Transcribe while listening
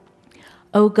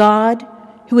O God,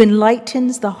 who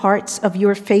enlightens the hearts of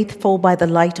your faithful by the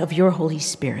light of your Holy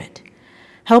Spirit,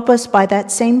 help us by that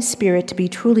same Spirit to be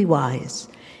truly wise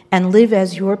and live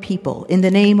as your people, in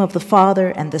the name of the Father,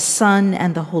 and the Son,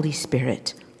 and the Holy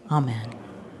Spirit. Amen.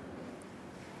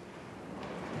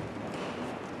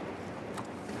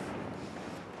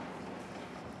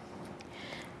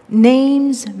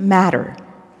 Names matter.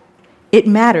 It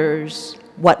matters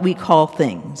what we call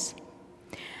things.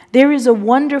 There is a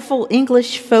wonderful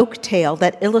English folk tale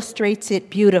that illustrates it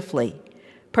beautifully.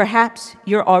 Perhaps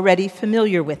you're already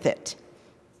familiar with it.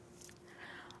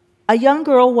 A young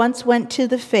girl once went to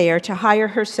the fair to hire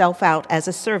herself out as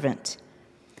a servant.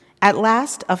 At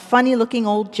last, a funny-looking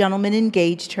old gentleman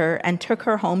engaged her and took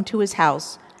her home to his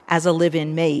house as a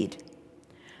live-in maid.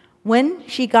 When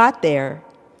she got there,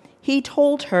 he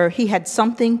told her he had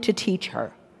something to teach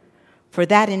her, for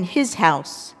that in his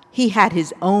house he had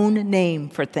his own name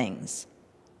for things.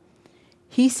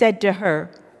 He said to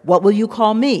her, "What will you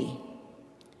call me?"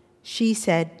 She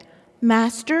said,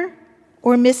 "Master,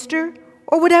 or Mister,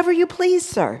 or whatever you please,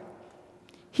 sir."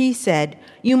 He said,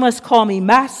 "You must call me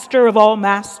Master of all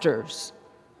masters."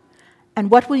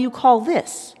 "And what will you call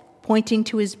this?" pointing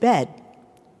to his bed.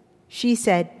 She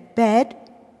said, "Bed,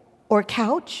 or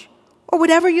couch, or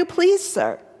whatever you please,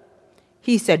 sir."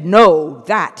 He said, "No,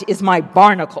 that is my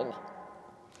barnacle."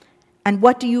 "And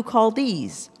what do you call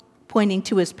these?" pointing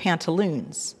to his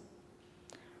pantaloons.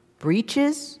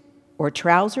 "Breeches, or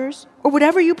trousers, or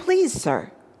whatever you please,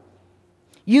 sir."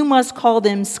 "You must call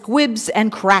them squibs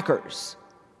and crackers."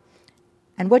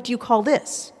 "And what do you call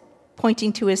this?"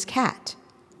 pointing to his cat.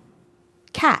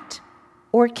 "Cat,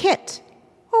 or kit,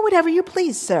 or whatever you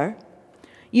please, sir."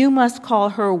 "You must call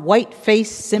her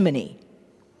white-faced simony."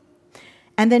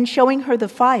 And then showing her the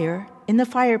fire, in the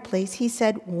fireplace, he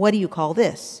said, "What do you call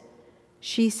this?"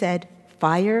 She said,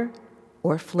 "Fire,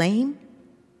 or flame,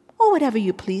 or whatever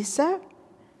you please, sir."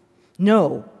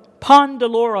 "No,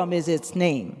 Pondalorum is its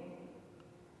name."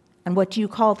 "And what do you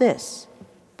call this?"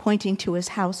 pointing to his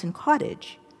house and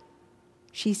cottage.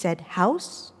 She said,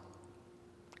 "House,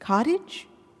 cottage,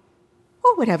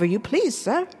 or whatever you please,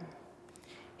 sir."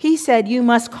 He said, "You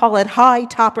must call it High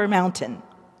Topper Mountain."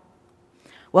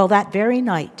 Well, that very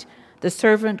night, the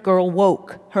servant girl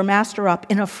woke her master up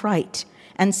in a fright,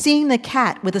 and seeing the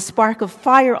cat with a spark of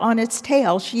fire on its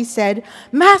tail, she said,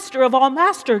 "Master of all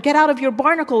master, get out of your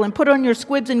barnacle and put on your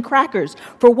squibs and crackers,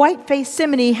 for white-faced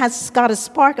simony has got a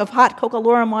spark of hot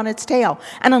cockalorum on its tail,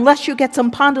 and unless you get some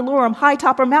Pondalorum, High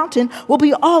Topper Mountain will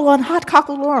be all on hot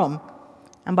cockalorum."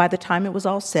 And by the time it was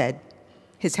all said,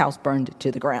 his house burned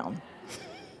to the ground.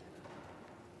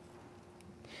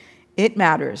 It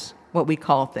matters what we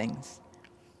call things.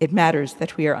 It matters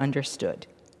that we are understood.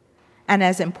 And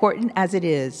as important as it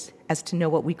is as to know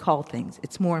what we call things,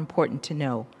 it's more important to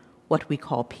know what we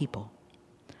call people.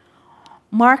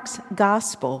 Mark's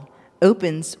gospel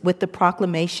opens with the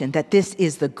proclamation that this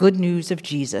is the good news of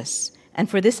Jesus. And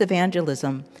for this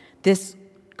evangelism, this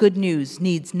good news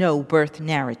needs no birth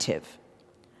narrative.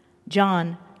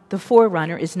 John, the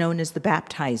forerunner, is known as the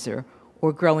baptizer,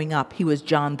 or growing up, he was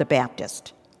John the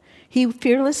Baptist. He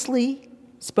fearlessly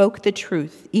spoke the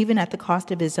truth, even at the cost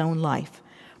of his own life,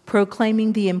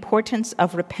 proclaiming the importance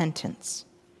of repentance.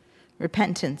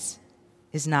 Repentance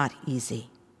is not easy.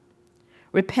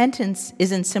 Repentance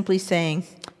isn't simply saying,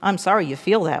 "I'm sorry you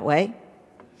feel that way."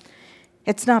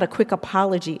 It's not a quick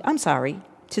apology, "I'm sorry,"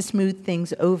 to smooth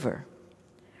things over.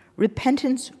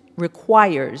 Repentance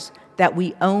requires that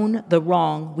we own the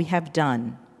wrong we have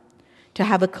done, to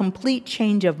have a complete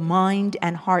change of mind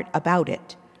and heart about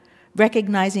it,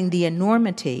 recognizing the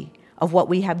enormity of what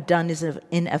we have done is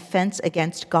an offense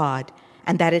against God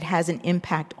and that it has an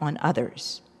impact on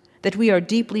others, that we are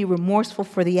deeply remorseful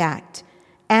for the act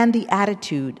and the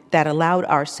attitude that allowed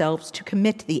ourselves to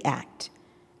commit the act,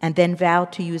 and then vow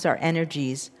to use our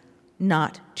energies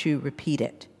not to repeat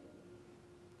it.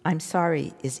 I'm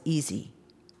sorry is easy.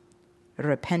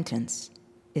 Repentance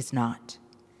is not.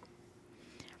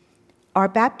 Our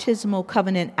baptismal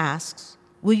covenant asks,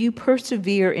 will you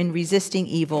persevere in resisting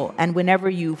evil, and whenever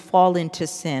you fall into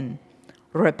sin,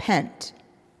 repent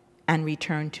and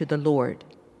return to the Lord?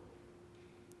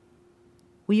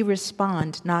 We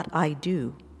respond, not I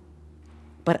do,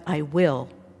 but I will,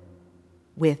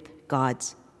 with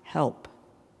God's help.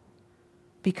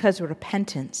 Because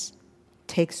repentance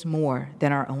takes more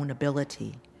than our own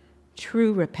ability.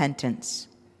 True repentance,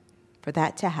 for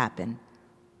that to happen,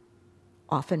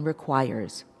 often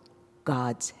requires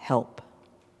God's help.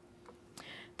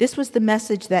 This was the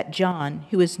message that John,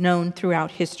 who is known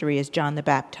throughout history as John the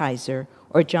Baptizer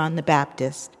or John the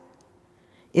Baptist,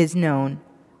 is known,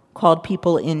 called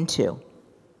people into.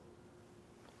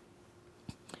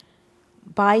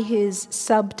 By his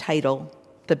subtitle,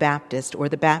 the Baptist or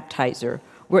the Baptizer,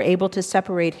 we're able to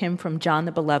separate him from John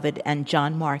the Beloved and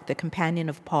John Mark, the companion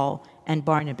of Paul and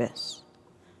Barnabas.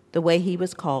 The way he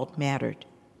was called mattered.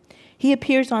 He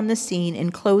appears on the scene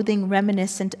in clothing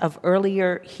reminiscent of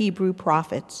earlier Hebrew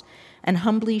prophets and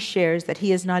humbly shares that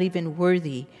he is not even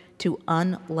worthy to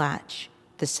unlatch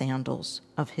the sandals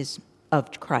of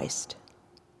Christ.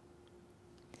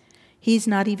 He's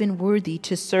not even worthy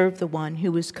to serve the one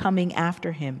who is coming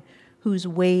after him, whose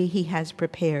way he has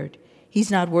prepared.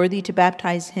 He's not worthy to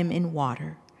baptize him in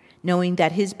water, knowing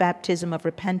that his baptism of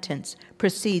repentance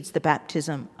precedes the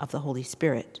baptism of the Holy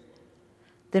Spirit.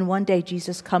 Then one day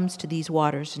Jesus comes to these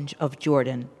waters of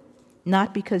Jordan,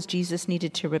 not because Jesus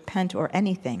needed to repent or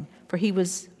anything, for he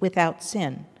was without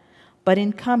sin, but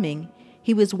in coming,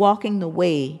 he was walking the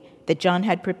way that John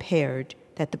had prepared,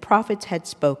 that the prophets had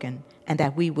spoken, and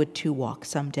that we would too walk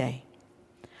someday.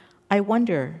 I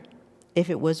wonder if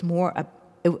it was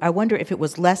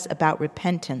less about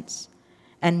repentance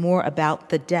and more about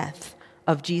the death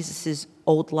of Jesus'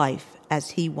 old life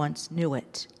as he once knew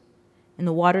it. In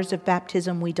the waters of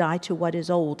baptism, we die to what is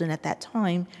old, and at that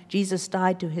time, Jesus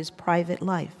died to his private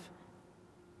life.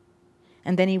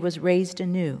 And then he was raised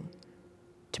anew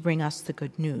to bring us the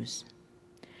good news.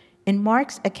 In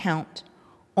Mark's account,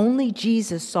 only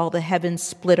Jesus saw the heavens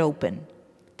split open,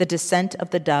 the descent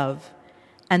of the dove,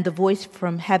 and the voice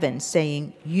from heaven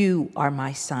saying, "You are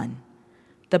my Son,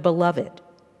 the beloved.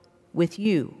 With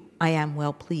you I am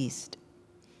well pleased."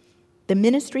 The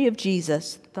ministry of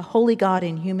Jesus, the holy God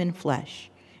in human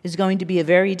flesh, is going to be a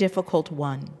very difficult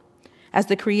one, as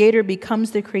the Creator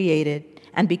becomes the created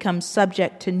and becomes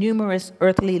subject to numerous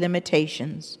earthly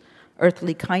limitations,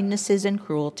 earthly kindnesses and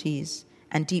cruelties,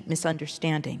 and deep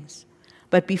misunderstandings.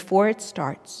 But before it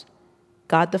starts,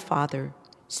 God the Father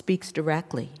speaks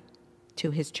directly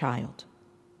to his child.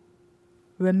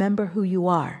 Remember who you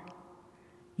are.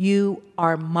 You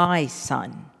are my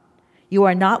son. You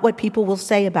are not what people will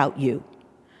say about you.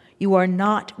 You are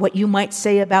not what you might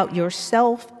say about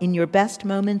yourself in your best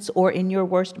moments or in your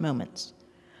worst moments.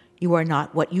 You are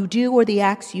not what you do or the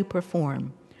acts you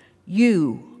perform.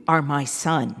 You are my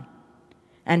son.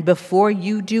 And before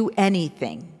you do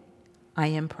anything, I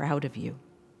am proud of you.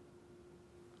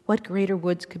 What greater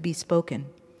words could be spoken?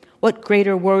 What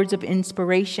greater words of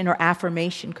inspiration or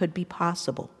affirmation could be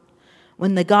possible?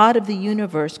 When the God of the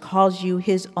universe calls you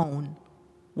his own,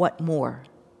 what more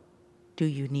do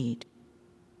you need?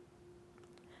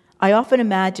 I often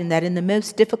imagine that in the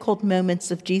most difficult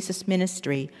moments of Jesus'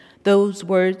 ministry, those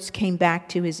words came back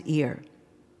to his ear.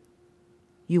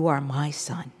 You are my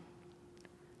son.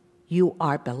 You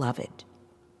are beloved.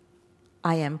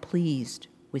 I am pleased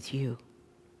with you.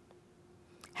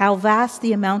 How vast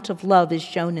the amount of love is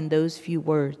shown in those few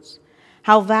words.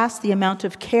 How vast the amount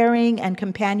of caring and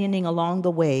companioning along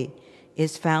the way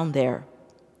is found there.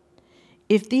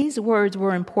 If these words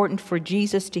were important for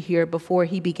Jesus to hear before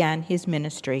he began his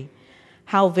ministry,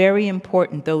 how very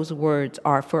important those words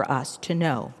are for us to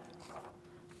know.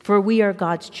 For we are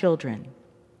God's children,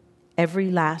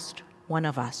 every last one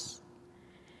of us.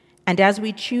 And as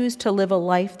we choose to live a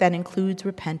life that includes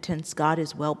repentance, God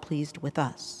is well pleased with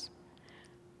us.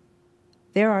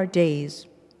 There are days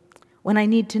when I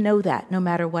need to know that no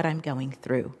matter what I'm going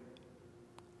through.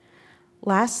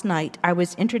 Last night, I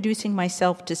was introducing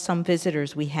myself to some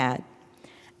visitors we had,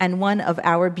 and one of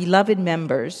our beloved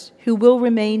members, who will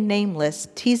remain nameless,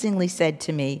 teasingly said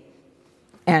to me,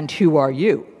 "And who are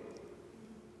you?"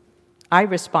 I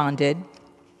responded,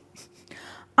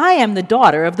 "I am the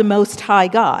daughter of the Most High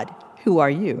God. Who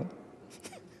are you?"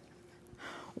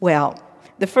 Well,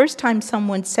 the first time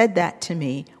someone said that to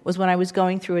me was when I was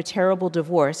going through a terrible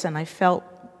divorce, and I felt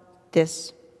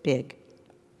this big.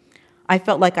 I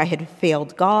felt like I had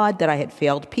failed God, that I had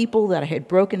failed people, that I had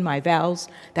broken my vows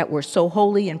that were so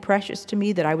holy and precious to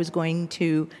me that I was going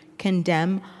to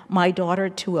condemn my daughter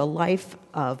to a life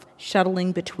of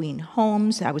shuttling between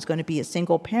homes. I was going to be a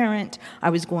single parent. I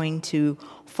was going to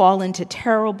fall into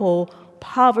terrible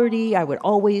poverty. I would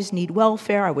always need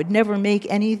welfare. I would never make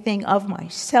anything of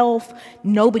myself.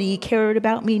 Nobody cared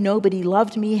about me. Nobody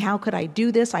loved me. How could I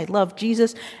do this? I love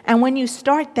Jesus. And when you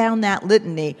start down that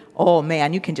litany, oh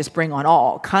man, you can just bring on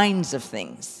all kinds of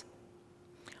things.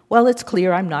 Well, it's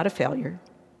clear I'm not a failure.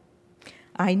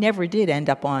 I never did end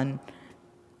up on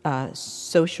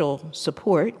social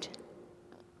support.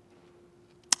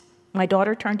 My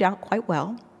daughter turned out quite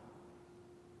well.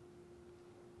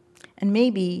 And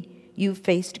maybe you've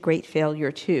faced great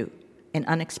failure too, an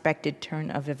unexpected turn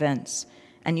of events,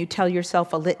 and you tell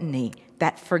yourself a litany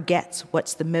that forgets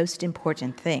what's the most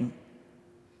important thing.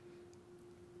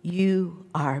 You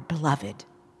are beloved.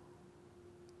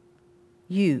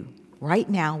 you, right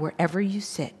now, wherever you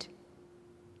sit,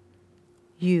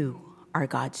 you are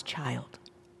God's child.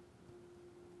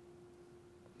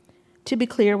 To be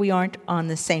clear, we aren't on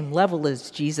the same level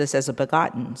as Jesus as a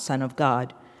begotten Son of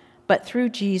God, but through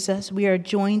Jesus, we are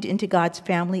joined into God's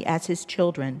family as his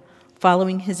children,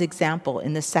 following his example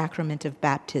in the sacrament of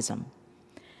baptism.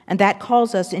 And that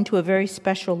calls us into a very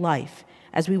special life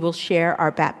as we will share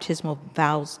our baptismal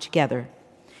vows together.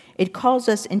 It calls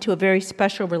us into a very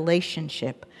special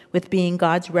relationship with being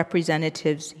God's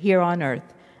representatives here on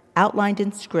earth, outlined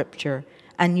in Scripture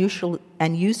and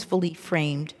usefully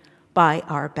framed by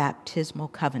our baptismal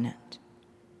covenant.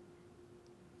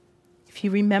 If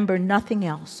you remember nothing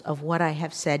else of what I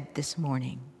have said this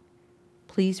morning,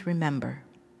 please remember,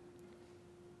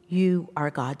 you are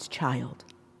God's child.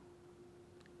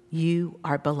 You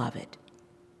are beloved,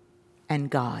 and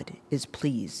God is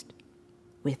pleased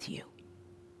with you.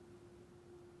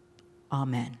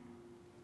 Amen.